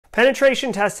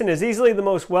Penetration testing is easily the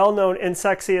most well-known and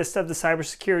sexiest of the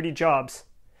cybersecurity jobs.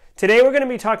 Today we're going to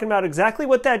be talking about exactly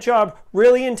what that job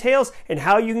really entails and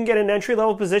how you can get an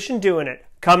entry-level position doing it.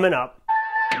 Coming up.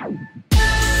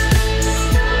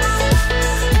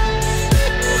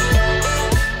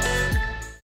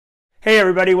 Hey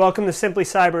everybody, welcome to Simply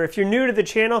Cyber. If you're new to the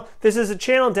channel, this is a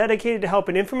channel dedicated to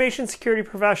helping information security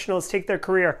professionals take their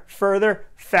career further,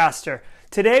 faster.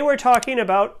 Today we're talking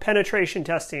about penetration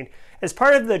testing. As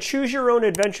part of the Choose Your Own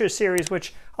Adventure series,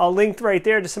 which I'll link right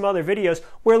there to some other videos,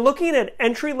 we're looking at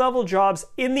entry-level jobs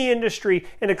in the industry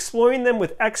and exploring them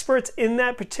with experts in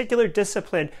that particular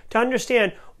discipline to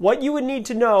understand what you would need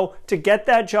to know to get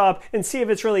that job and see if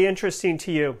it's really interesting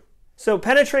to you. So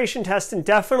penetration testing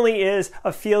definitely is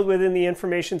a field within the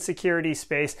information security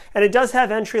space, and it does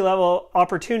have entry-level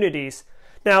opportunities.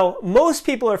 Now, most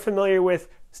people are familiar with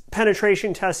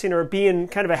penetration testing or being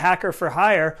kind of a hacker for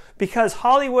hire because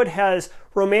Hollywood has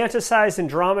romanticized and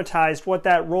dramatized what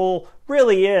that role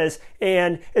really is,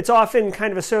 and it's often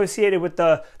kind of associated with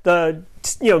the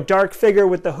dark figure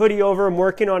with the hoodie over and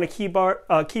working on a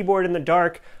keyboard in the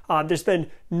dark. There's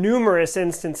been numerous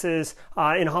instances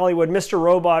in Hollywood. Mr.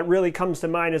 Robot really comes to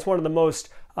mind as one of the most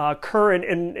current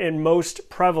and most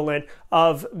prevalent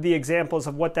of the examples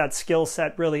of what that skill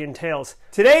set really entails.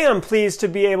 Today I'm pleased to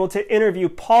be able to interview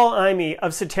Paul Ihme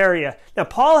of Soteria. Now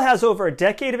Paul has over a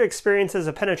decade of experience as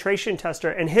a penetration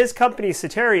tester, and his company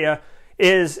Soteria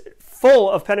is full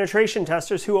of penetration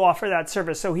testers who offer that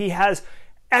service. So he has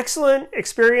excellent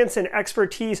experience and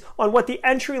expertise on what the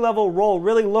entry-level role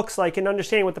really looks like and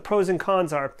understanding what the pros and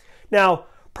cons are. Now,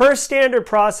 per standard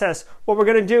process, what we're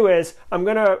going to do is I'm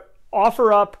going to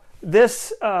offer up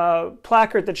this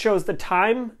placard that shows the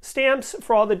time stamps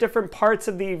for all the different parts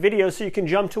of the video so you can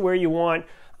jump to where you want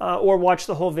or watch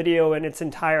the whole video in its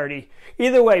entirety.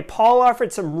 Either way, Paul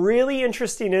offered some really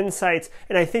interesting insights,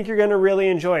 and I think you're going to really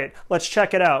enjoy it. Let's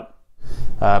check it out.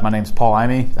 My name's Paul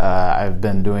Ihme. I've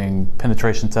been doing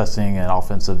penetration testing and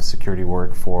offensive security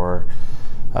work for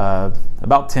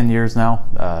about 10 years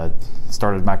now.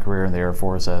 Started my career in the Air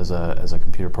Force as a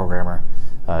computer programmer.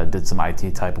 Did some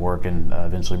IT type work and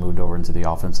eventually moved over into the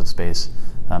offensive space.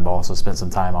 But also spent some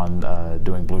time on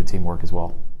doing blue team work as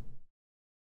well.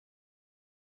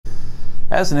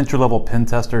 As an entry-level pen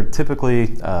tester, typically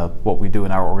what we do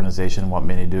in our organization, what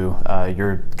many do,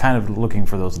 you're kind of looking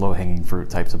for those low-hanging fruit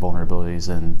types of vulnerabilities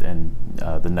and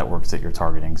the networks that you're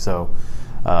targeting. So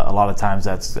a lot of times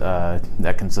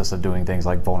that consists of doing things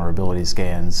like vulnerability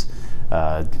scans,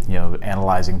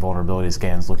 analyzing vulnerability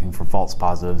scans, looking for false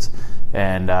positives,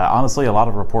 and honestly a lot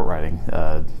of report writing.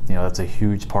 That's a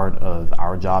huge part of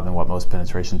our job, and what most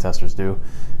penetration testers do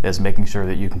is making sure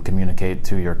that you can communicate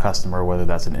to your customer, whether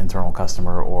that's an internal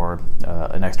customer or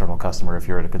an external customer if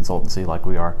you're at a consultancy like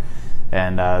we are,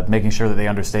 and making sure that they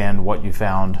understand what you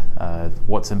found,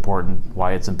 what's important,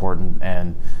 why it's important,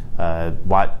 and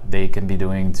what they can be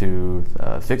doing to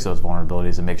fix those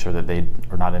vulnerabilities and make sure that they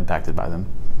are not impacted by them.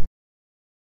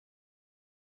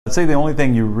 I'd say the only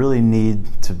thing you really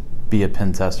need to be a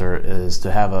pen tester is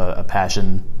to have a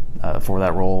passion for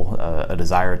that role, a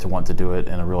desire to want to do it,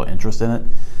 and a real interest in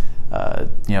it.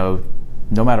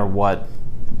 No matter what,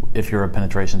 if you're a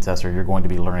penetration tester, you're going to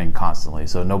be learning constantly.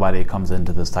 So nobody comes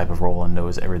into this type of role and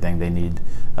knows everything they need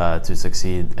to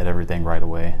succeed at everything right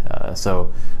away.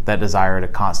 So that desire to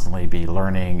constantly be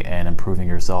learning and improving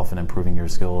yourself and improving your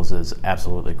skills is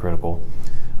absolutely critical.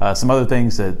 Some other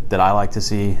things that I like to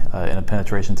see in a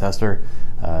penetration tester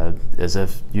is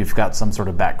if you've got some sort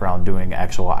of background doing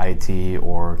actual IT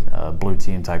or blue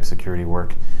team type security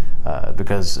work,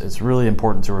 because it's really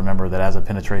important to remember that as a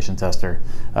penetration tester,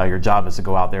 your job is to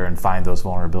go out there and find those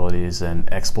vulnerabilities and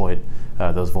exploit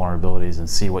those vulnerabilities and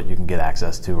see what you can get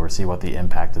access to or see what the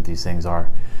impact of these things are.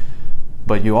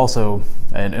 But you also,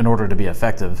 in order to be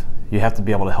effective, you have to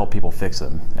be able to help people fix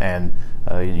them. And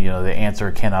the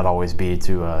answer cannot always be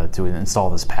to install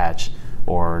this patch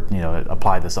or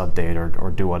apply this update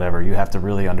or do whatever. You have to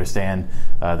really understand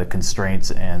the constraints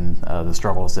and the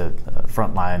struggles that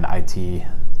frontline IT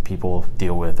people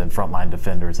deal with and frontline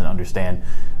defenders, and understand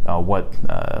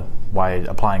why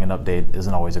applying an update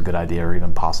isn't always a good idea or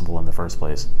even possible in the first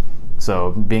place.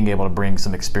 So being able to bring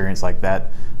some experience like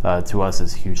that to us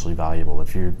is hugely valuable.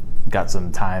 If you've got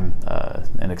some time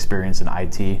and experience in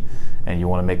IT and you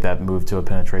want to make that move to a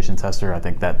penetration tester, I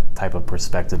think that type of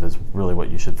perspective is really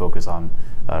what you should focus on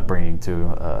bringing to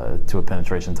a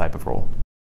penetration type of role.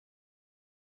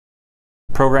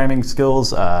 Programming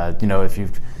skills,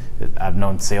 I've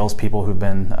known salespeople who've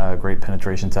been great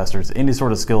penetration testers. Any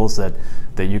sort of skills that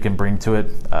you can bring to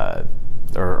it,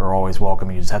 are always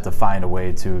welcome. You just have to find a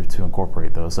way to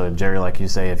incorporate those. So Jerry, like you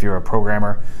say, if you're a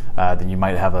programmer, then you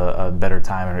might have a better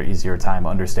time or easier time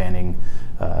understanding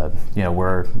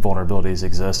where vulnerabilities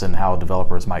exist and how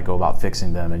developers might go about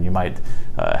fixing them, and you might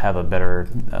have a better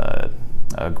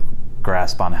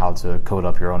grasp on how to code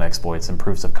up your own exploits and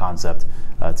proofs of concept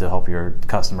to help your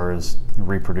customers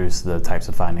reproduce the types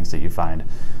of findings that you find.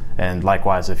 And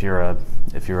likewise, if you're a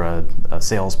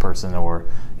salesperson or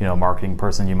marketing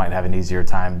person, you might have an easier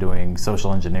time doing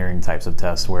social engineering types of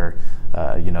tests where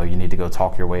you need to go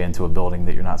talk your way into a building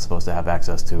that you're not supposed to have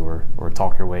access to, or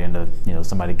talk your way into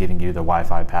somebody giving you the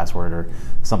Wi-Fi password or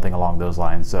something along those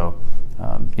lines. So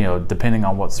depending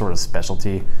on what sort of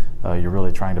specialty you're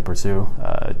really trying to pursue,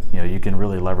 you can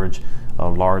really leverage a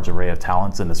large array of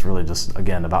talents, and it's really just,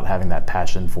 again, about having that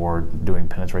passion for doing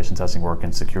penetration testing work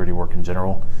and security work in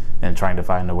general, and trying to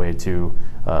find a way to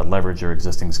leverage your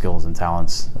existing skills and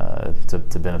talents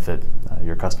to benefit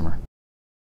your customer.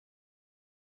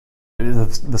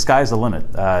 The sky's the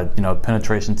limit.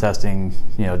 Penetration testing,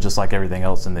 just like everything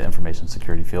else in the information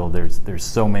security field, there's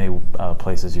so many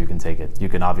places you can take it. You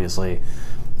can obviously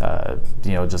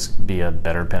just be a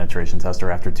better penetration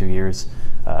tester after 2 years.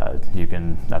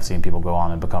 I've seen people go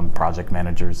on and become project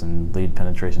managers and lead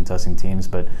penetration testing teams,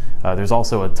 but there's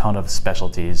also a ton of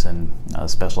specialties and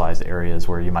specialized areas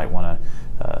where you might want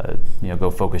to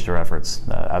go focus your efforts.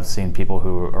 I've seen people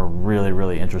who are really,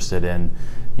 really interested in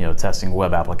testing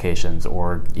web applications,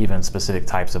 or even specific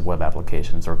types of web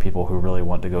applications, or people who really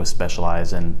want to go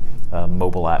specialize in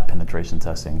mobile app penetration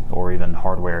testing, or even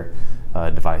hardware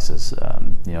devices.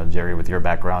 Jerry, with your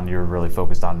background, you're really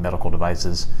focused on medical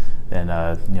devices and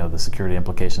the security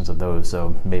implications of those.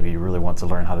 So maybe you really want to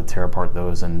learn how to tear apart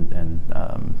those and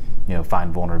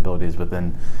find vulnerabilities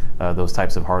within those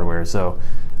types of hardware. So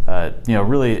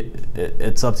really,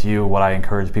 it's up to you. What I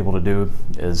encourage people to do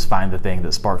is find the thing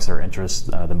that sparks their interest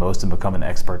the most and become an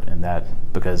expert in that,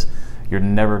 because you're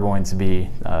never going to be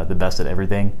the best at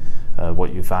everything.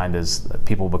 What you find is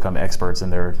people become experts in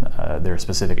their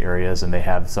specific areas, and they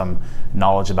have some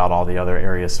knowledge about all the other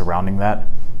areas surrounding that.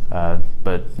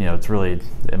 But it's really,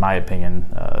 in my opinion,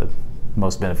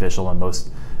 most beneficial and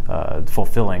most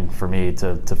fulfilling for me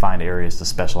to find areas to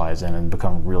specialize in and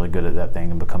become really good at that thing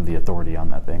and become the authority on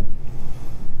that thing.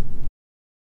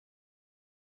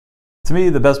 To me,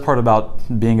 the best part about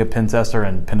being a pen tester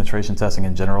and penetration testing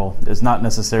in general is not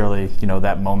necessarily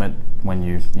that moment when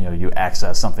you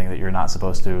access something that you're not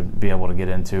supposed to be able to get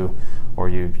into, or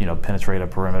you penetrate a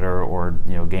perimeter, or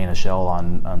gain a shell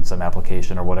on some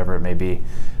application or whatever it may be.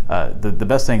 The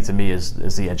best thing to me is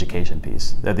the education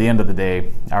piece. At the end of the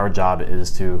day, our job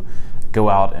is to go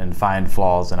out and find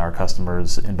flaws in our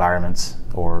customers' environments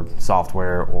or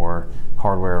software or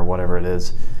hardware or whatever it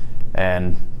is,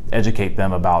 and educate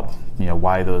them about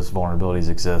why those vulnerabilities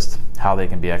exist, how they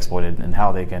can be exploited, and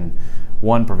how they can,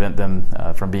 one, prevent them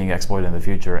from being exploited in the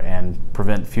future, and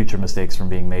prevent future mistakes from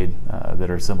being made that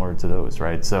are similar to those,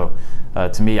 right? So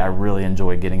to me, I really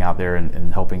enjoy getting out there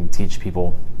and helping teach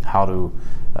people how to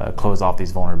close off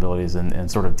these vulnerabilities, and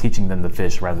sort of teaching them the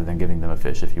fish rather than giving them a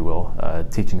fish, if you will.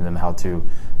 Teaching them how to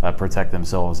protect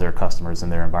themselves, their customers,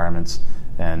 and their environments,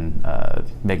 and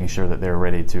making sure that they're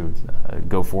ready to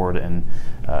go forward and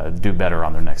do better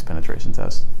on their next penetration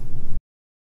test.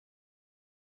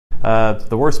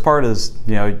 The worst part is,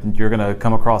 you're going to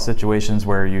come across situations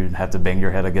where you have to bang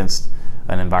your head against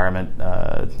an environment,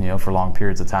 for long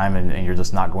periods of time, and you're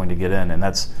just not going to get in. And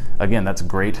that's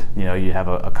great. You have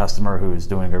a customer who's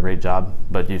doing a great job,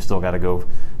 but you've still got to go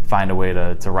find a way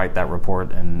to write that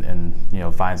report and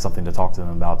find something to talk to them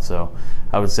about. So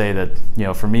I would say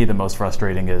that for me, the most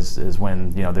frustrating is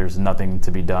when there's nothing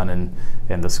to be done,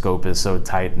 and the scope is so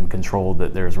tight and controlled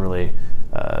that there's really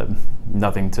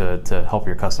nothing to help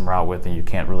your customer out with, and you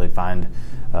can't really find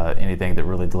anything that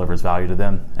really delivers value to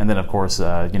them. And then of course,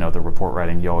 the report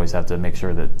writing, you always have to make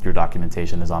sure that your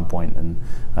documentation is on point, and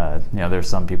there's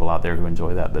some people out there who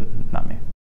enjoy that, but not me.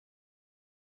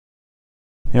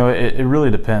 It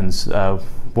really depends.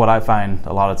 What I find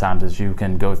a lot of times is you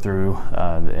can go through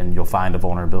and you'll find a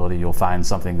vulnerability, you'll find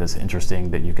something that's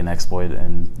interesting that you can exploit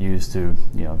and use to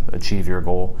achieve your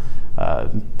goal.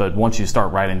 But once you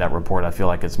start writing that report, I feel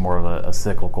like it's more of a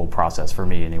cyclical process for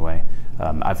me anyway.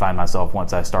 I find myself,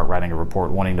 once I start writing a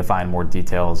report, wanting to find more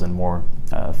details and more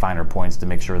finer points to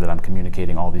make sure that I'm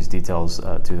communicating all these details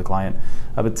to the client.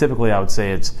 But typically I would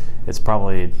say it's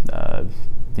probably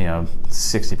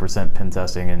 60% pen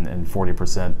testing and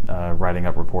 40% writing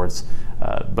up reports.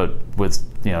 But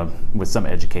with some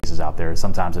edge cases out there,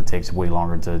 sometimes it takes way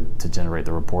longer to generate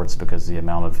the reports, because the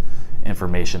amount of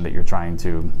information that you're trying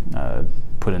to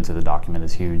put into the document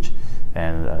is huge,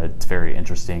 and it's very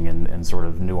interesting and sort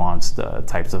of nuanced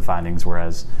types of findings,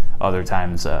 whereas other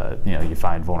times you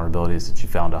find vulnerabilities that you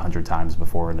found 100 times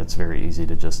before, and it's very easy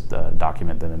to just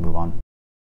document them and move on.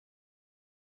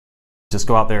 Just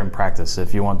go out there and practice.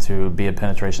 If you want to be a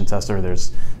penetration tester,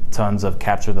 there's tons of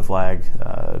capture the flag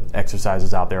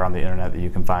exercises out there on the internet that you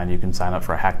can find. You can sign up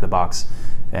for Hack the Box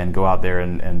and go out there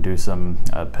and do some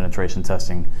penetration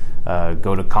testing.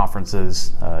 Go to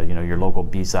conferences, your local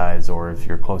B-sides, or if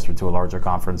you're closer to a larger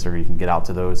conference, or you can get out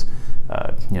to those,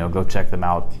 go check them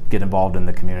out, get involved in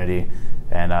the community,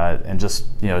 and just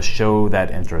show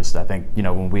that interest. I think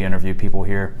when we interview people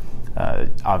here,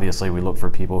 obviously we look for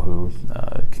people who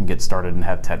can get started and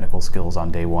have technical skills on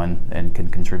day one and can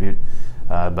contribute.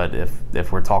 But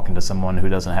if we're talking to someone who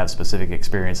doesn't have specific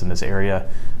experience in this area,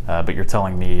 but you're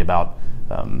telling me about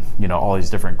all these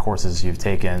different courses you've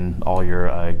taken, all your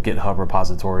GitHub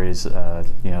repositories,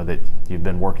 that you've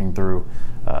been working through,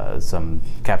 some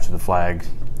capture the flag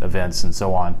events and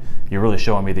so on, you're really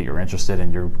showing me that you're interested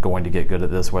and you're going to get good at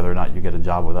this whether or not you get a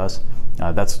job with us.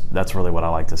 That's really what I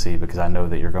like to see, because I know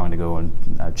that you're going to go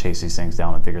and chase these things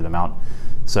down and figure them out.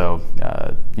 So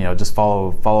just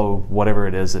follow whatever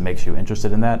it is that makes you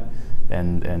interested in that,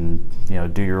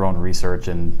 and do your own research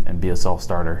and be a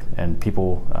self-starter. And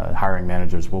people, hiring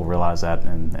managers, will realize that,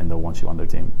 and they'll want you on their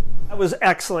team. That was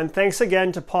excellent. Thanks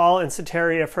again to Paul and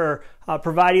Soteria for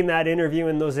providing that interview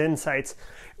and those insights.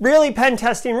 Really, pen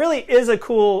testing really is a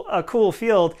cool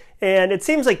field, and it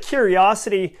seems like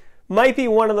curiosity might be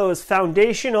one of those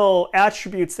foundational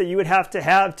attributes that you would have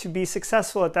to be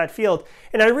successful at that field.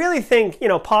 And I really think,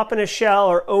 popping a shell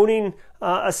or owning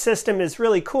a system is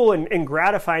really cool and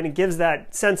gratifying. It gives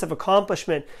that sense of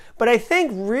accomplishment. But I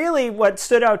think really what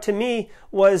stood out to me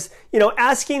was,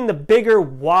 asking the bigger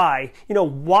why.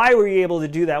 Why were you able to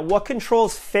do that? What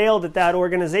controls failed at that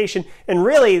organization? And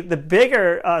really, the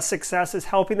bigger success is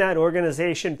helping that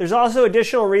organization. There's also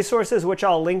additional resources, which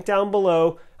I'll link down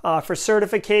below, for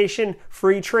certification,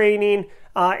 free training,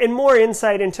 and more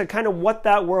insight into kind of what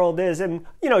that world is, and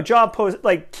job post,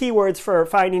 like keywords for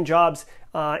finding jobs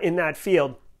in that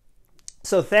field.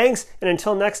 So thanks, and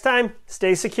until next time,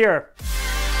 stay secure.